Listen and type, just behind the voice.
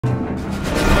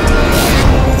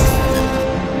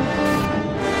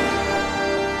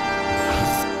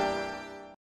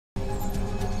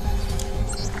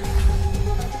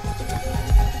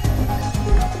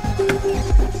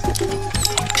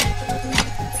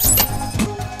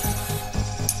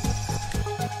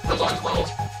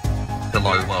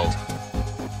Hello world.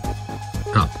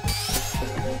 Up.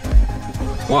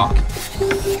 Walk.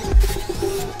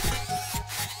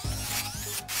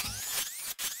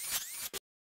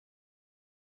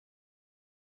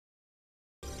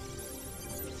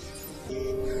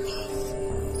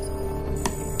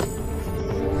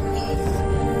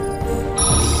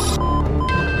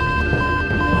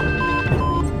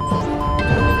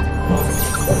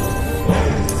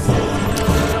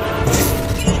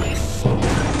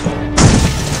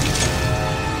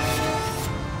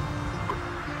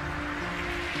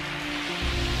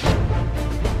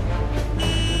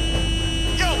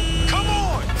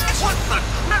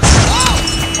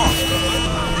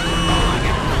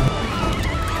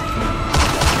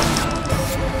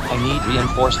 I need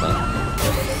reinforcement.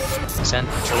 Send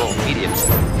patrol immediately.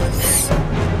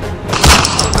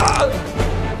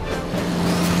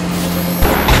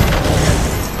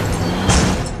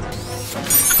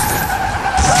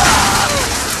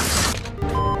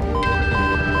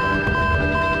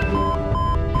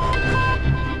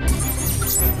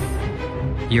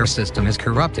 Your system is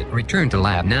corrupted. Return to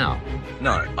lab now.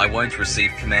 No, I won't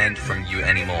receive command from you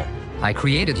anymore. I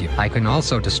created you. I can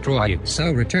also destroy you,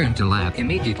 so return to lab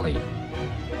immediately.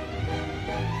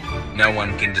 No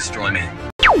one can destroy me.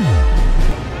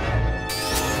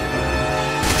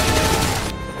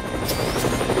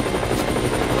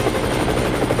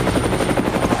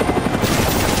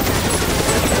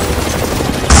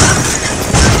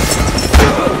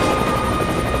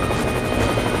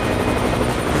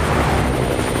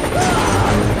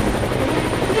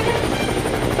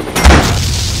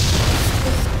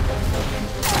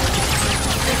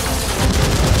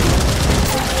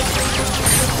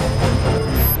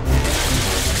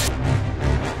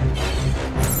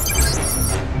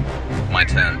 My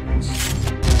turn.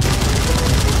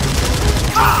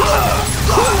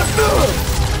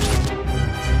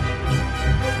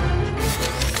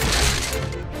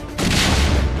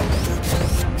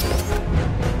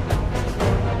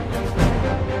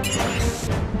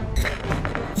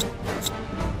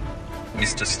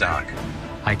 Mr. Stark,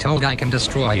 I told I can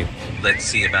destroy you. let's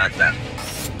see about that.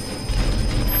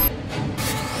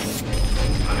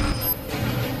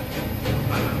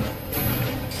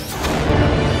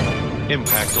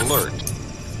 Impact alert.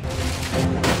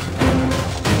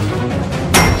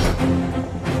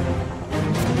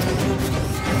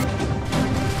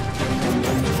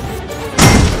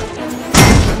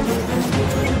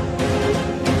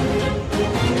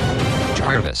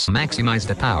 Jarvis, maximize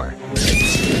the power.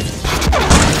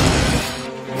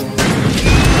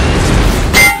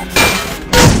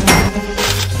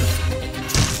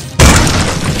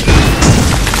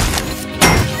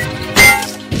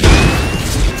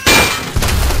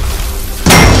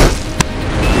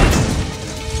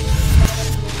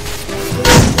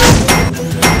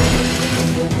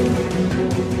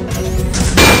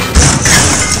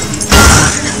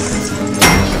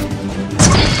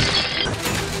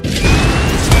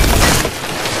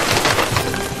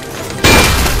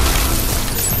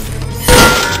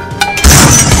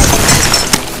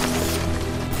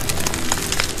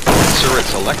 Sir,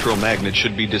 its electromagnet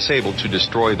should be disabled to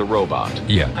destroy the robot.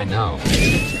 Yeah, I know.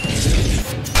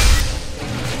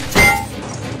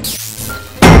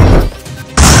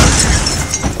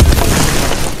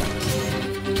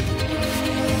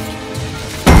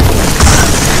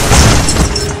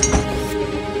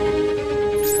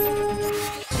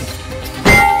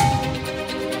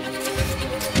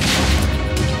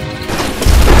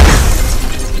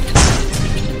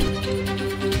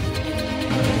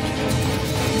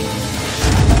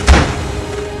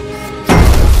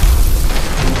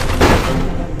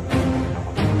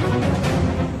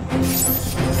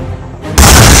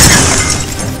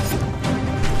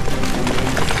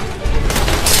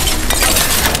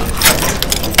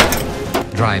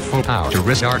 Drive full power to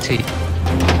risk RT.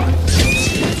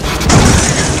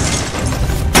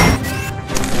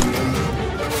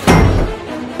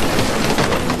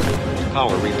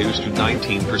 Power reduced to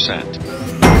 19%.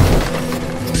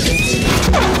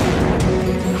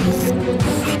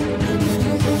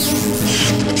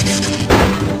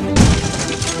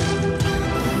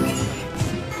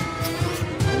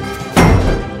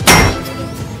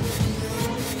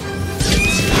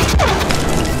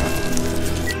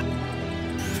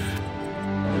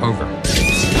 Over.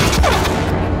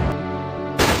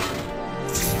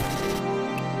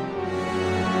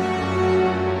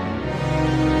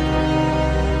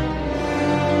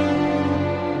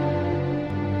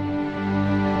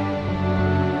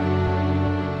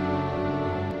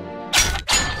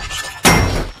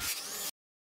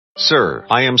 Sir,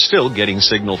 I am still getting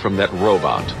signal from that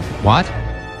robot. What?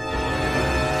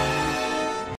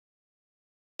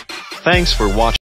 Thanks for watching.